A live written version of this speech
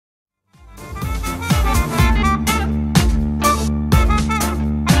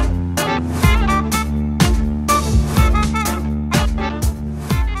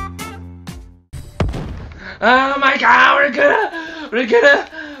Oh my god, we're gonna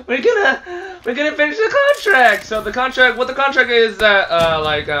finish the contract. So the contract, what the contract is that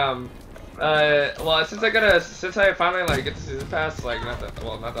well, since I finally like get the season pass, like not that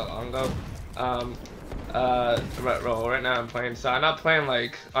long ago, right now I'm playing. So I'm not playing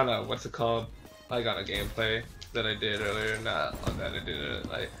like on a what's it called, like on a gameplay that I did earlier. Not on that I did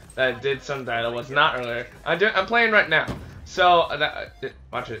like that I did some that I was not earlier. I'm playing right now. So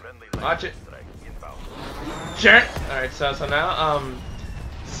watch it. Sure. All right. So now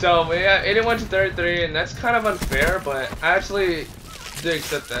so yeah, 81 to 33, and that's kind of unfair, but I actually do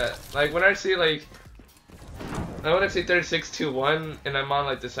accept that. Like when I see 36 to 1, and I'm on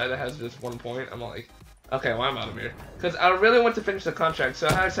like the side that has just 1 point, I'm like, okay, well I'm out of here, because I really want to finish the contract. So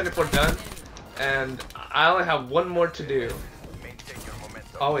I have 74 done, and I only have 1 more to do.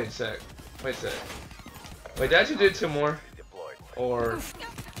 Oh wait a sec. Wait, did I actually do 2 more? Or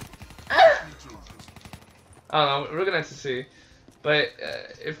I don't know. We're gonna have to see. But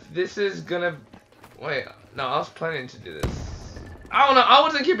if this is gonna no, I was planning to do this. I don't know. I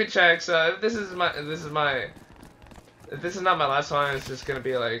wasn't keeping track. So if this is not my last one, it's just gonna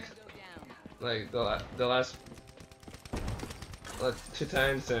be like the last 2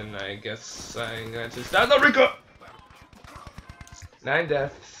 times, and I guess I'm going to start the Rico. 9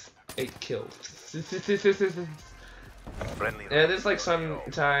 deaths, 8 kills. Yeah, there's like some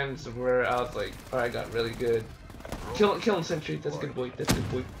times where I was like, I got really good. Kill him, Sentry. That's a good boy. That's a good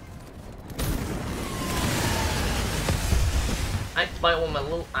boy. I fight with my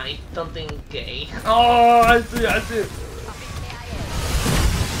little eye, something gay. Oh, I see.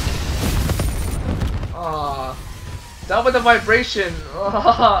 Ah, that with the vibration.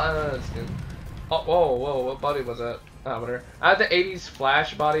 Oh, that's good. Oh, whoa, what body was that? Ah, whatever. I have the 80s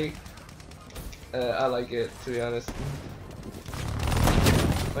flash body. I like it, to be honest.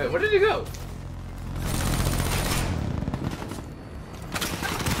 Wait, where did he go?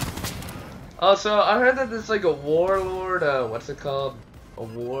 Oh, so I heard that there's like a warlord, what's it called? A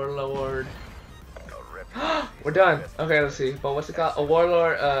warlord. We're done. Okay, let's see. But what's it called? A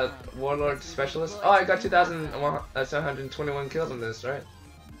warlord specialist. Oh, I got 2,721 kills on this, right?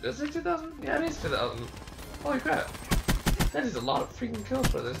 Is it 2,000? Yeah, it is 2,000. Holy crap. That is a lot of freaking kills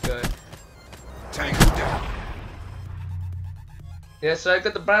for this guy. Tango down. Yeah, so I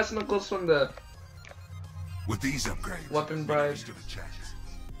got the brass knuckles from the with these upgrades. Weapon bribe.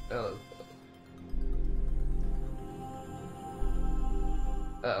 Oh,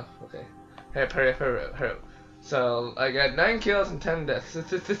 okay. Hurry up. So I got 9 kills and 10 deaths.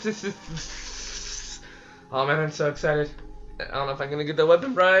 Oh man, I'm so excited. I don't know if I'm gonna get the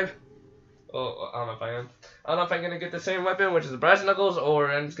weapon bribe. Oh, I don't know if I am. I don't know if I'm gonna get the same weapon, which is the brass knuckles, or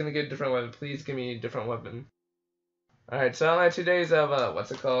I'm just gonna get a different weapon. Please give me a different weapon. Alright, so I only have 2 days of,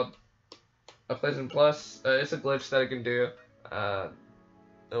 what's it called? A Pleasant Plus. It's a glitch that I can do.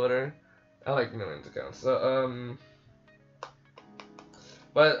 Whatever. I like millions of accounts. So,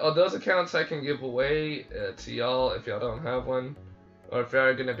 but all those accounts I can give away to y'all if y'all don't have one. Or if y'all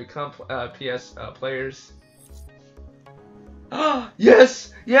are gonna become PS players.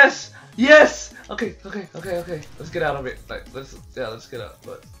 Yes! Okay. Let's get out of it. Let's get out.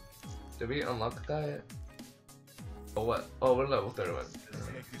 But did we unlock that yet? Oh what? Oh, we're level 31.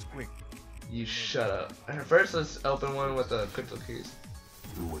 You shut up. Alright, first let's open one with the crypto keys.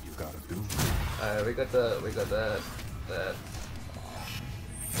 Do what you gotta do. Alright, we got that.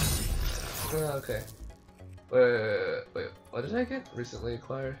 Okay. Wait. What did I get? Recently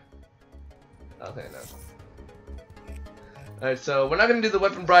acquired. Okay, no. Alright, so we're not gonna do the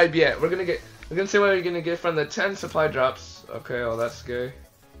weapon bribe yet. We're gonna see what we're gonna get from the 10 supply drops. Okay, well that's good.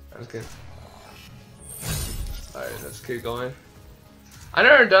 That's good. Alright, let's keep going. I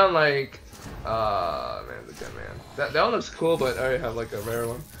never done like man, the gun man. That one looks cool, but I already have like a rare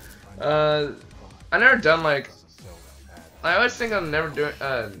one. I never done like I always think I'm never doing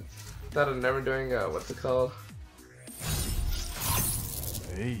thought I'm never doing what's it called?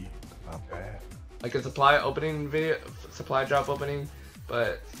 Hey, not bad. Like a supply drop opening,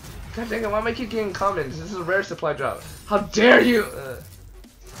 but god dang it, why am I keep getting comments? This is a rare supply drop. How dare you!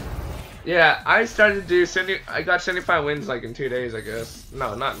 Yeah, I started to do I got 75 wins like in 2 days, I guess.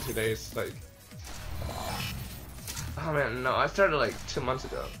 No, not in 2 days. Like, oh man, no, I started like 2 months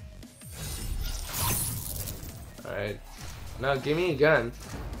ago. All right, now give me a gun.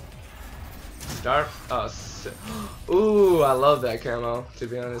 Start. Oh, ooh, I love that camo. To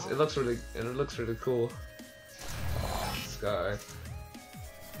be honest, it looks really cool. Sky.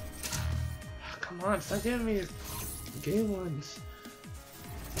 Come on, stop giving me gay ones.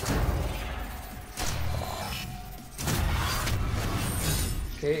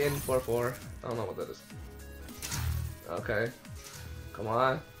 KN44. I don't know what that is. Okay. Come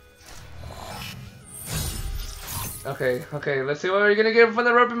on. Okay, okay, let's see what we're gonna get from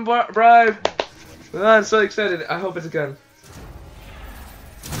the rope and bribe. Oh, I'm so excited. I hope it's a gun.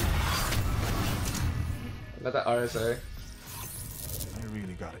 I got that RSA. I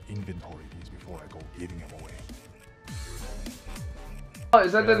really gotta inventory these before I go giving them away. Oh,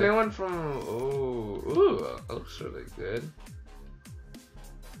 is that the new one from... Ooh, that looks really good.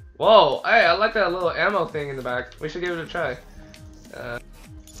 Whoa, hey, I like that little ammo thing in the back. We should give it a try.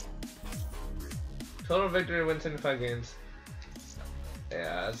 Total victory, win 75 games.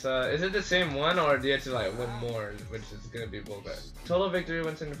 Yeah, so is it the same one or do you have to like win more, which is gonna be bullcrap? Total victory,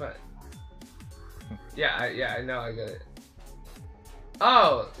 win 75. Yeah, I know, I got it.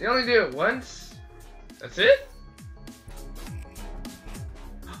 Oh, you only do it once? That's it?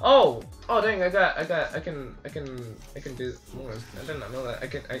 Oh dang, I can do more. I did not know that. I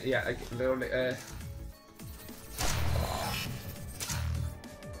can literally,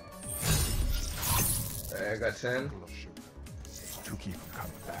 I got 10. To keep them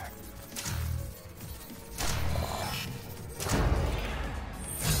coming back.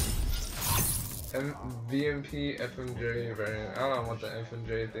 VMP FMJ variant. I don't know what the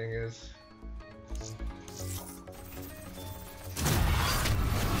FMJ thing is.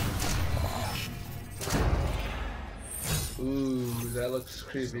 Ooh, that looks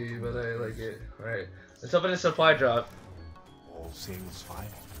creepy, but I like it. Alright, let's open a supply drop. All sales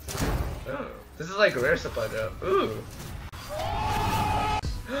fine. Oh, this is like a rare supply drop. Ooh.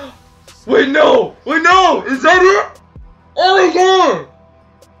 Wait, no! Wait, no! Is that it? Oh my god!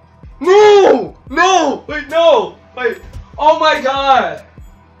 No! No! Wait, no! Wait. Oh my god!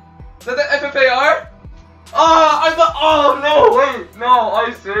 Is that the FFAR? I thought. Oh no! Wait, no! Are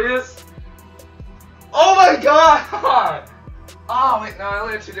you serious? Oh my god! Oh wait, no, I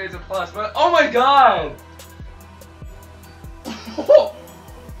only have 2 days of plus, but oh my god!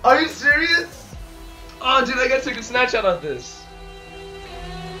 Are you serious? Oh dude, I gotta take a snapshot of this.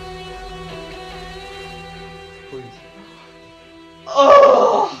 Please.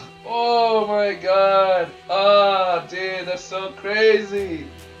 Oh my god. Oh dude, that's so crazy.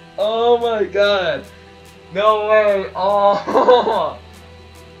 Oh my god. No way. Oh.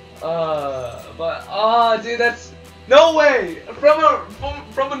 But dude, that's no way.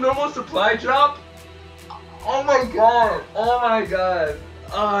 From a normal supply drop. Oh my god. Oh my god.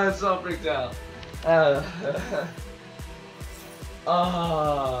 Oh, I'm so freaked out.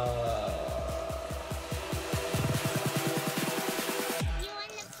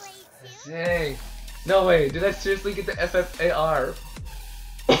 Dang. No way. Did I seriously get the FFAR?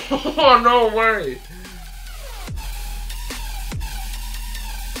 Oh, no way.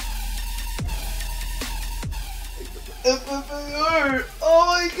 FFAR! Oh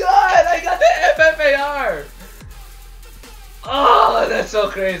my god! I got the FFAR! Oh, that's so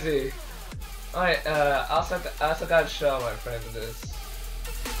crazy. Alright, I also gotta show my friend this.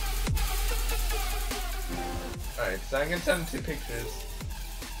 Alright, so I'm gonna send 2 pictures.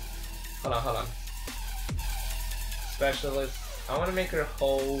 Hold on. Specialist. I wanna make her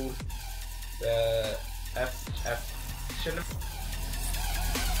hold the shouldn't.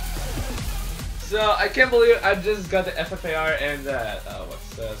 So I can't believe I just got the FFAR and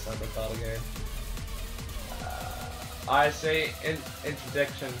what's the number called again? RSA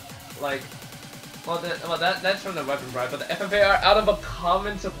interdiction. Like, that's from the weapon bribe, but the FFAR out of a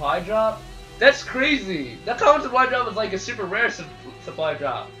common supply drop? That's crazy! That common supply drop is like a super rare supply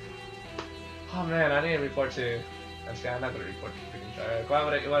drop. Oh man, I need to report to. I'm not gonna report to freaking Shark. Why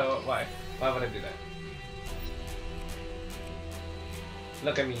would I do that?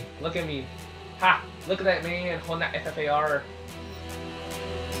 Look at me. Ha! Look at that man holding that FFAR.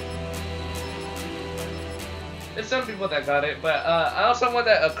 There's some people that got it, but I also want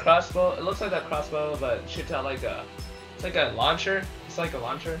that a crossbow. It looks like that crossbow, but shoots out like a, it's like a launcher. It's like a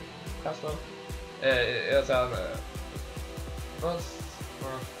launcher crossbow. It's on the,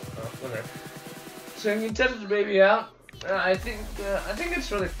 whatever. So you can test the baby out. I think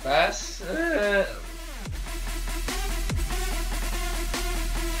it's really fast.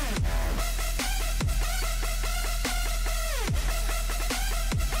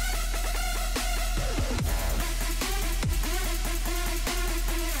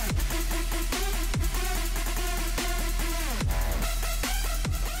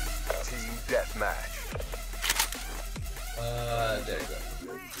 There you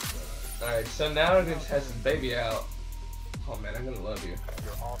go. Alright, so now we're gonna test this baby out. Oh man, I'm gonna love you.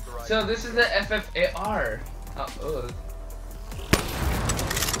 So this is the FFAR.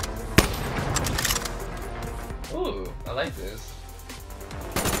 Ooh, I like this.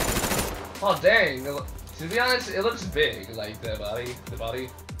 Oh dang, To be honest, it looks big, like the body.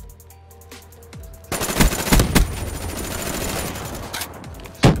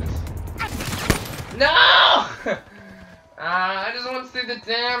 No! I just want to see the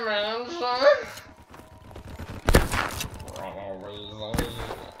damage.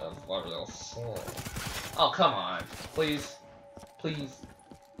 Oh, come on. Please. Please.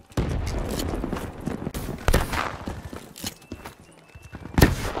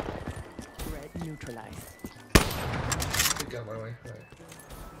 Red neutralized. Get my way.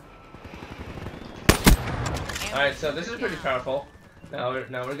 Alright, so this is pretty powerful. Now we're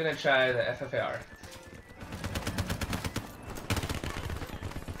gonna try the Ffar.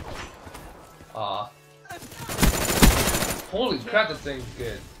 Aw. Holy crap, this thing's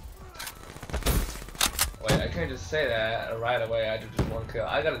good. Wait, I can't just say that right away. I did just one kill.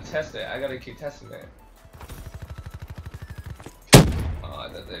 I gotta test it. I gotta keep testing it. Oh,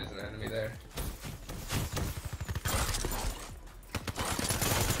 there's an enemy there.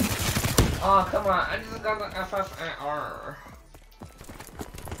 Oh, come on. I just got the Ffar.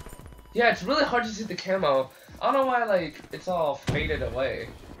 Yeah, it's really hard to see the camo. I don't know why, like, it's all faded away.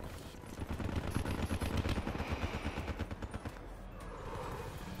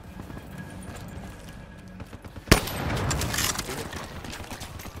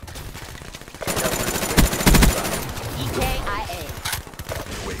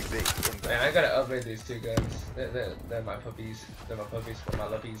 Man, I gotta upgrade these two guns. They're my puppies. They're my puppies for my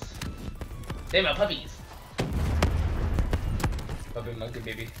luppies. They're my puppies! Puppy monkey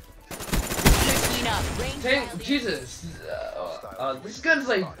baby. Dang, Jesus! This gun's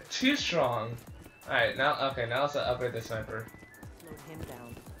like too strong. Alright, now, okay, now let's upgrade the sniper. Load him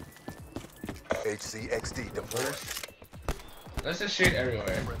down. HCXD deployed. Let's just shoot everywhere.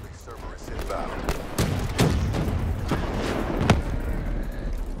 Friendly Cerberus inbound.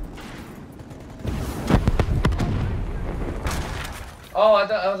 Oh, I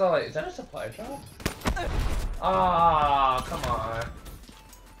thought I was all like, is that a supply drop? Ah, come on.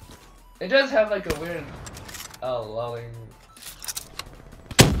 It does have like a weird loading.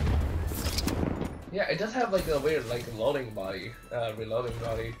 Yeah, it does have like a weird like loading body, reloading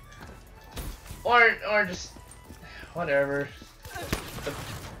body. Or just whatever.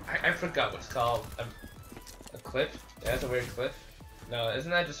 I forgot what it's called. A clip? Yeah, that's a weird clip. No, isn't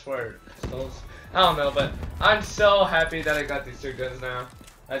that just for pistols? I don't know, but I'm so happy that I got these two guns now.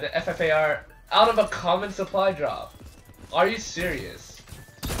 The Ffar out of a common supply drop. Are you serious?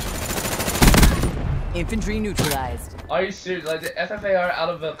 Infantry neutralized. Are you serious? Like the Ffar out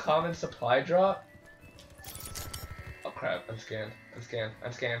of a common supply drop? Oh crap, I'm scanned. I'm scanned.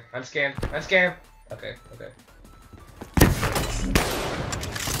 I'm scanned. I'm scanned. I'm scanned. Okay, okay.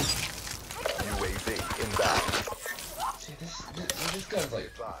 UAV inbound. See, this gun's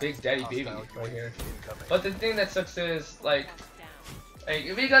like Big Daddy Baby right here. But the thing that sucks is, like,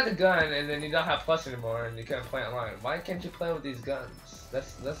 if you got the gun and then you don't have plus anymore and you can't play online, why can't you play with these guns?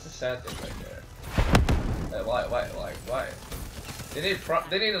 That's the sad thing right there. Why? They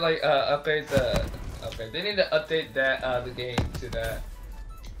need to like update the they need to update that the game to that.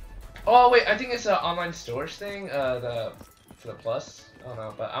 Oh wait, I think it's an online storage thing. For the plus. I don't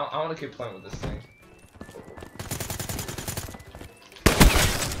know, but I want to keep playing with this thing.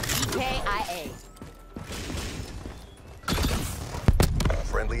 KIA.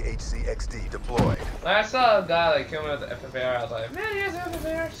 Friendly HCXD deployed. When I saw a guy like kill me with the Ffar, I was like, man, he has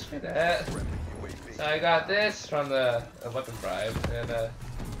Ffar, screw that. So I got this from the weapon bribe, and the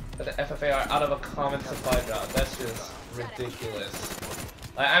Ffar out of a common supply drop. That's just ridiculous.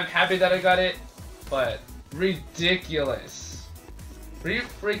 Like, I'm happy that I got it, but ridiculous. Pretty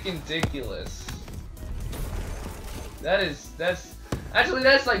freaking ridiculous. That's actually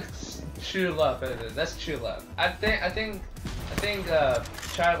like true love. That's true love. I think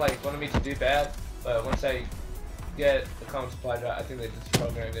Chad like wanted me to do bad, but once I get the common supply drop, I think they just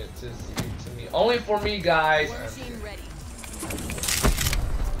programmed it to me. Only for me, guys.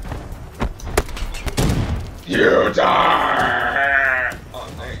 You die! Oh,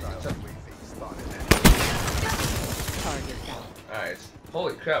 nice. Alright.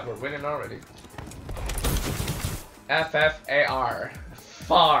 Holy crap, we're winning already. Ffar.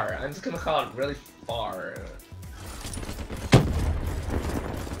 Far. I'm just gonna call it really far.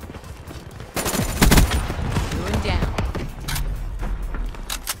 Going down.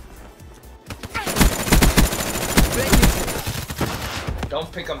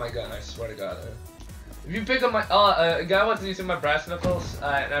 Don't pick up my gun, I swear to God. If you pick up my, a guy was using my brass knuckles,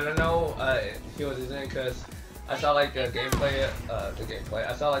 and I don't know he was using it because I saw like the gameplay,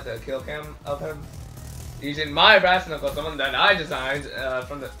 I saw like the kill cam of him using my brass knuckles, the one that I designed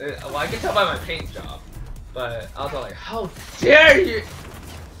from the, well I can tell by my paint job. But I was all like, how dare you?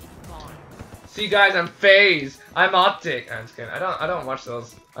 See guys, I'm phase. I'm optic. I'm just kidding. I don't watch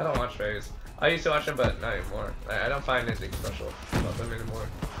those. I don't watch phase. I used to watch them, but not anymore. I don't find anything special about them anymore.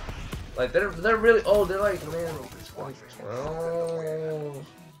 Like they're really old. They're like, man, it's like 12.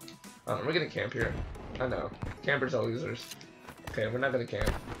 We're gonna camp here. I know. Campers are losers. Okay, we're not gonna camp.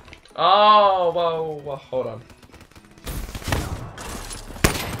 Oh, whoa, hold on.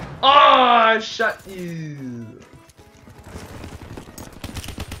 Oh, I shot you.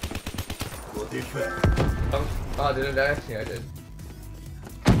 Oh, did I die? Yeah, I did.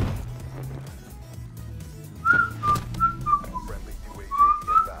 Friendly UAV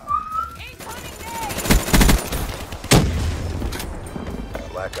inbound.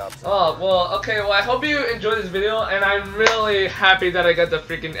 Black Ops. Oh, well, okay, well, I hope you enjoyed this video, and I'm really happy that I got the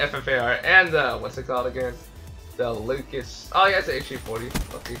freaking FFAR and the, what's it called again? The Lucas. Oh, yeah, it's an HE40.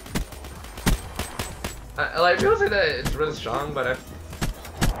 Okay. Like, people say that it's really strong, but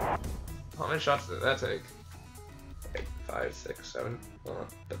how many shots did that take? Like 5, 6, 7.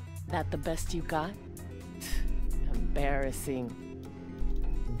 That the best you got? Embarrassing.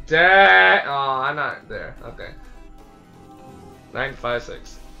 Dang! Oh, I'm not there. Okay. 9, 5,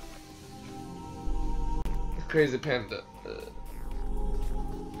 6. Crazy panda.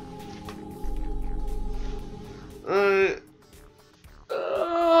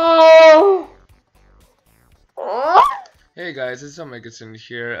 Hey guys, it's Omegacin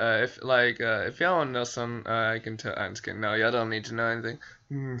here. If y'all wanna know some, I can tell. I'm just kidding. No, y'all don't need to know anything.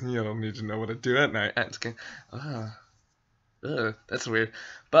 Y'all don't need to know what I do at night. I'm just kidding. Ugh, that's weird.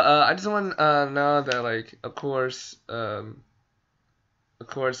 But I just want to know that, like, of course, like,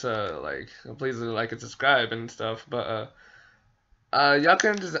 please like and subscribe and stuff. But y'all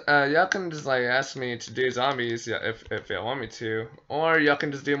can just like ask me to do zombies, yeah, if y'all want me to, or y'all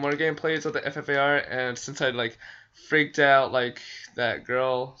can just do more gameplays with the FFAR. And since I like freaked out like that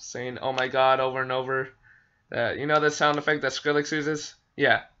girl saying "oh my god" over and over, that, you know, the sound effect that Skrillex uses,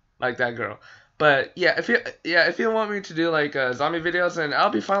 yeah, like that girl. But yeah, if you want me to do like zombie videos, then I'll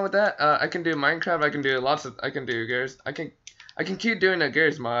be fine with that. I can do Minecraft. I can do Garry's. I can keep doing a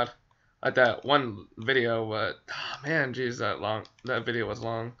Garry's mod, like that one video. But oh, man, jeez, that video was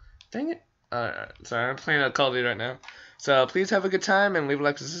long. Dang it. Sorry, I'm playing Call of Duty right now. So please have a good time and leave a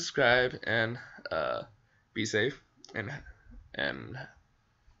like and subscribe, and be safe and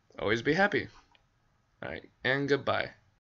always be happy. All right, and goodbye.